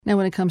Now,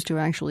 when it comes to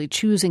actually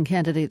choosing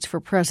candidates for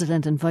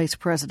president and vice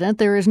president,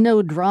 there is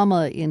no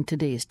drama in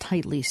today's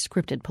tightly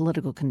scripted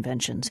political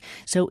conventions.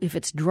 So if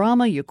it's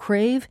drama you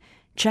crave,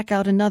 check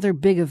out another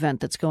big event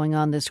that's going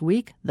on this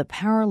week, the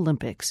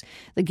Paralympics.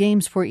 The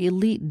Games for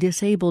elite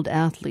disabled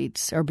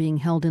athletes are being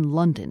held in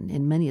London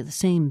in many of the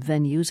same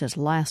venues as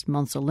last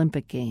month's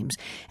Olympic Games.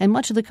 And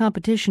much of the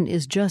competition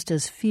is just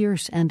as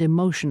fierce and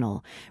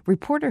emotional.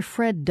 Reporter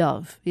Fred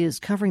Dove is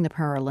covering the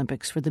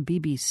Paralympics for the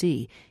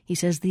BBC. He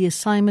says the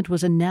assignment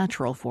was a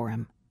natural for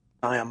him.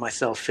 I am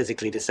myself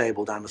physically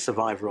disabled. I'm a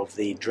survivor of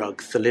the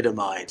drug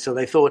thalidomide. So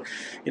they thought,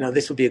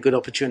 this would be a good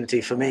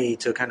opportunity for me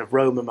to kind of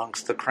roam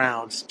amongst the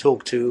crowds,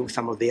 talk to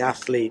some of the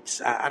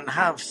athletes and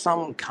have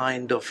some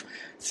kind of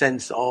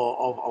sense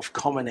of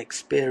common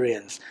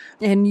experience.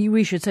 And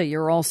we should say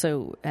you're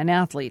also an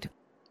athlete.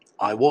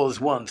 I was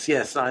once,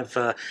 yes. I've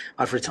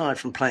retired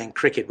from playing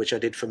cricket, which I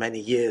did for many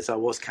years. I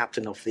was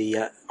captain of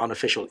the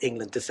unofficial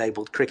England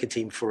disabled cricket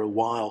team for a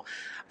while.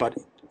 But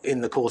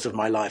in the course of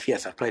my life,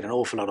 yes, I've played an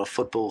awful lot of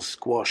football,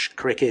 squash,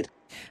 cricket.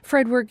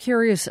 Fred, we're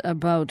curious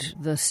about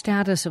the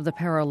status of the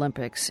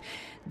Paralympics.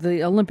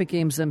 The Olympic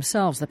Games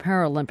themselves, the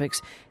Paralympics,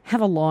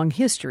 have a long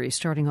history,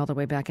 starting all the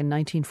way back in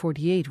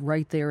 1948,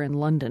 right there in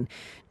London.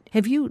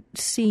 Have you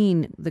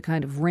seen the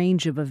kind of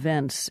range of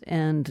events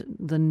and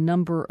the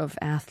number of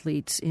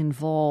athletes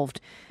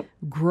involved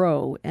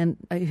grow? And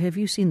have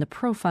you seen the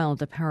profile of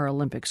the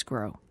Paralympics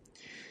grow?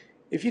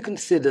 If you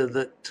consider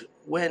that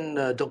when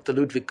Dr.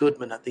 Ludwig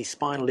Goodman at the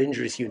Spinal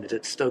Injuries Unit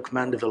at Stoke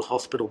Mandeville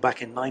Hospital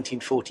back in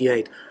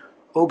 1948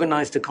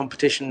 organised a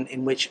competition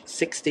in which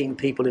 16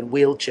 people in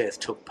wheelchairs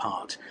took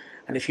part.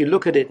 And if you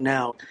look at it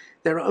now,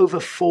 there are over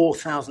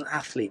 4,000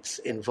 athletes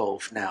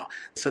involved now.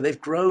 So they've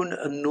grown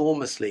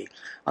enormously.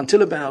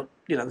 Until about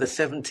the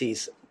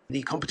 70s,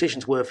 the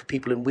competitions were for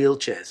people in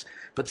wheelchairs.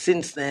 But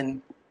since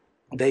then,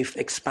 they've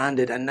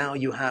expanded, and now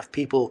you have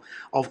people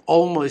of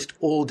almost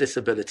all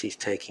disabilities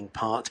taking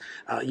part.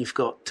 You've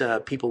got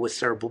people with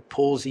cerebral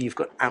palsy, you've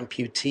got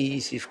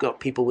amputees, you've got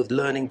people with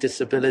learning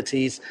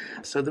disabilities.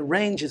 So the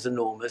range is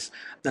enormous.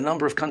 The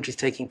number of countries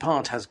taking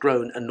part has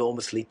grown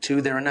enormously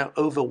too. There are now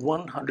over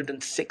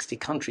 160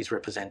 countries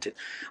represented.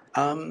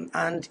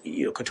 And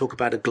you can talk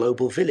about a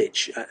global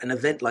village. An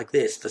event like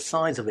this, the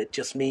size of it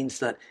just means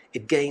that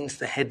it gains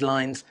the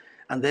headlines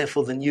and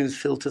therefore the news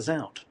filters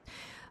out.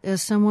 As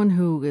someone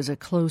who is a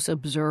close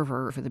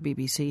observer for the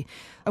BBC,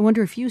 I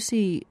wonder if you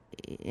see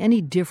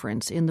any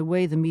difference in the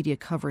way the media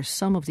covers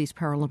some of these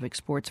Paralympic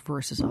sports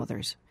versus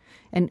others.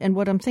 And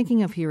what I'm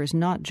thinking of here is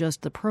not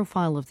just the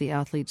profile of the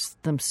athletes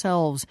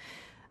themselves,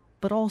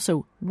 but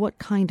also what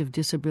kind of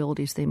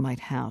disabilities they might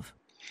have.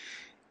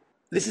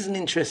 This is an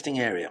interesting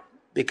area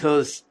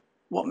because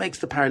what makes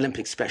the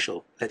Paralympics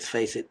special, let's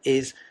face it,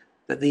 is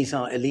that these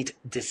are elite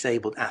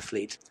disabled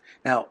athletes.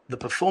 Now, the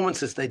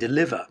performances they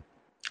deliver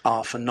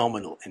are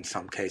phenomenal in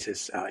some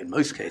cases, in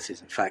most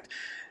cases, in fact.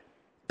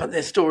 But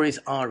their stories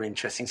are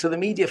interesting. So the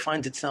media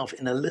finds itself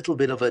in a little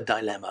bit of a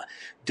dilemma.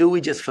 Do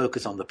we just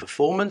focus on the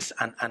performance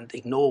and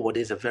ignore what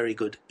is a very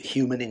good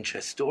human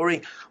interest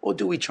story? Or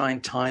do we try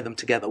and tie them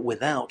together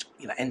without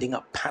ending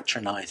up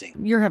patronizing?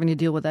 You're having to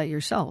deal with that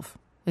yourself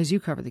as you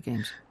cover the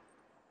games.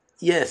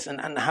 Yes,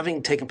 and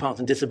having taken part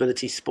in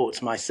disability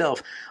sports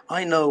myself,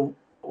 I know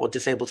what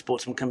disabled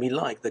sportsmen can be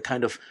like, the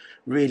kind of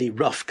really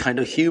rough kind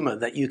of humor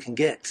that you can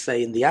get,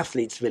 say, in the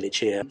athletes' village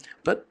here.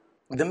 But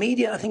the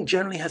media, I think,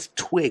 generally has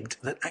twigged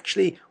that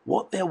actually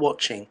what they're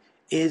watching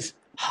is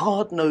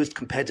hard-nosed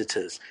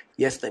competitors.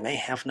 Yes, they may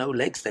have no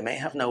legs, they may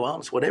have no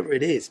arms, whatever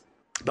it is.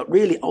 But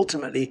really,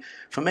 ultimately,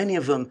 for many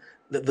of them,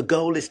 the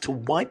goal is to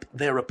wipe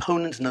their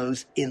opponent's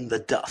nose in the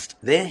dust.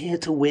 They're here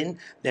to win.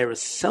 They're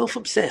as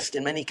self-obsessed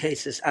in many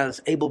cases as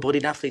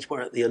able-bodied athletes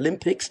were at the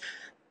Olympics.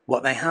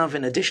 What they have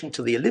in addition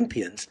to the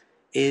Olympians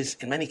is,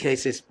 in many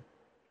cases,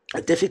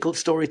 a difficult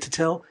story to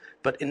tell,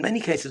 but in many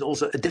cases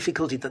also a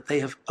difficulty that they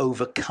have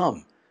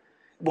overcome.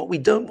 What we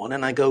don't want,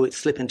 and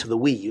slip into the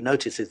we, you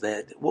notice is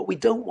there, what we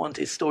don't want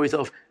is stories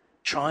of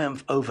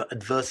triumph over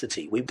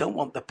adversity. We don't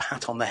want the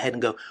pat on the head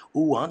and go,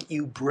 "Ooh, aren't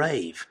you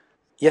brave?"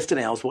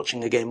 Yesterday I was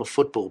watching a game of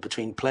football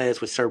between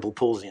players with cerebral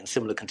palsy and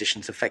similar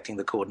conditions affecting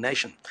the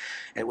coordination.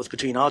 It was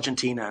between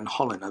Argentina and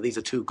Holland. Now, these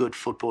are two good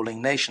footballing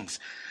nations.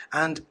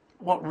 And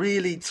what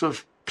really sort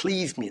of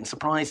pleased me and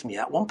surprised me,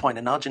 at one point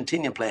an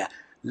Argentinian player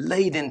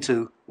laid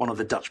into one of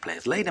the Dutch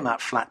players, laid him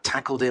out flat,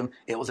 tackled him.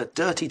 It was a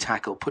dirty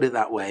tackle, put it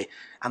that way,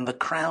 and the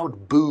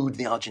crowd booed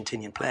the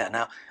Argentinian player.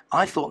 Now,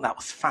 I thought that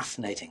was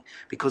fascinating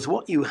because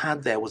what you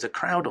had there was a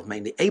crowd of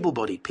mainly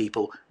able-bodied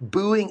people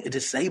booing a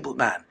disabled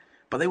man,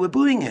 but they were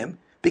booing him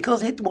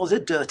because it was a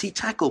dirty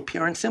tackle,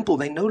 pure and simple.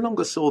 They no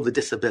longer saw the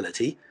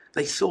disability.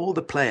 They saw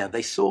the player.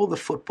 They saw the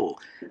football.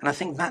 And I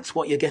think that's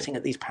what you're getting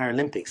at these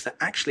Paralympics, that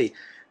actually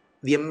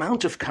the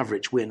amount of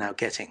coverage we're now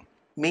getting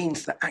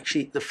means that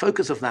actually the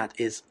focus of that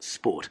is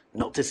sport,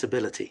 not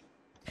disability.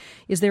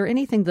 Is there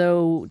anything,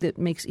 though, that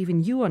makes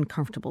even you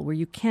uncomfortable, where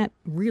you can't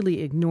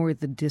really ignore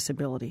the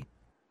disability?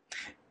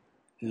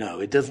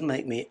 No, it doesn't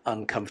make me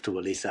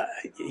uncomfortable, Lisa.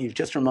 You've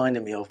just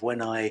reminded me of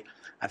when I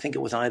think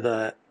it was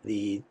either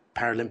the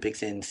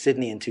Paralympics in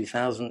Sydney in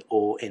 2000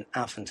 or in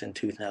Athens in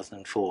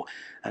 2004.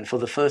 And for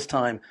the first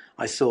time,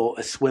 I saw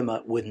a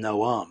swimmer with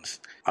no arms.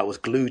 I was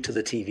glued to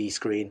the TV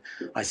screen.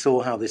 I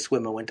saw how this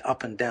swimmer went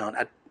up and down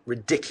at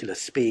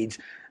ridiculous speeds.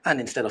 And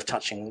instead of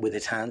touching with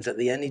his hands at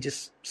the end, he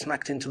just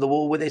smacked into the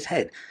wall with his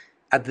head.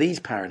 At these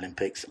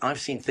Paralympics, I've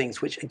seen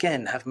things which,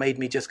 again, have made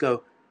me just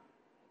go,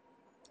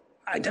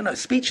 I don't know,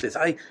 speechless.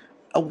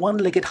 A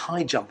one-legged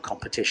high jump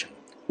competition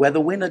where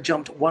the winner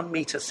jumped 1.74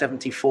 meters.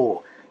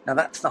 Now,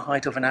 that's the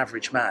height of an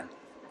average man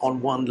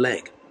on one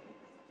leg.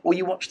 Or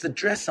you watch the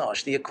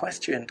dressage, the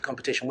equestrian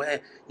competition,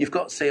 where you've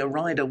got, say, a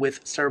rider with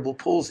cerebral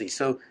palsy,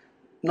 so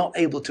not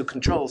able to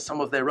control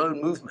some of their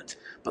own movement,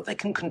 but they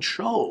can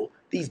control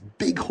these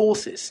big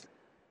horses,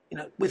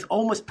 with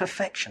almost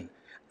perfection.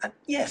 And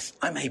yes,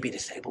 I may be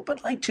disabled,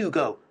 but I too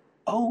go,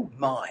 oh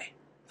my,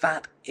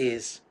 that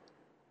is,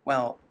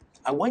 well,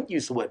 I won't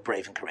use the word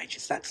brave and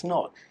courageous. That's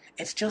not.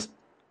 It's just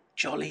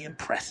jolly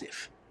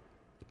impressive.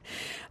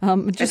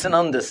 It's an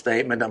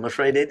understatement, I'm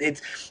afraid.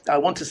 I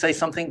want to say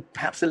something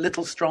perhaps a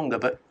little stronger,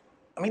 but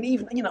I mean,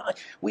 even,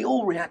 we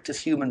all react as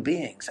human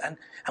beings, and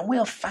we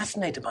are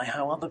fascinated by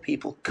how other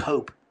people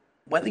cope.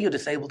 Whether you're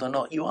disabled or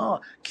not, you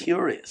are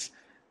curious.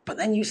 But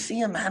then you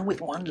see a man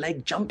with one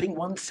leg jumping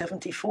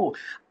 1.74.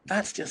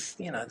 That's just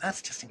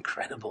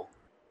incredible.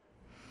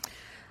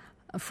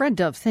 Fred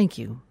Dove, thank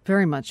you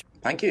very much.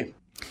 Thank you.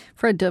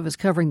 Fred Dove is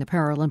covering the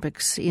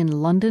Paralympics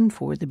in London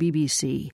for the BBC.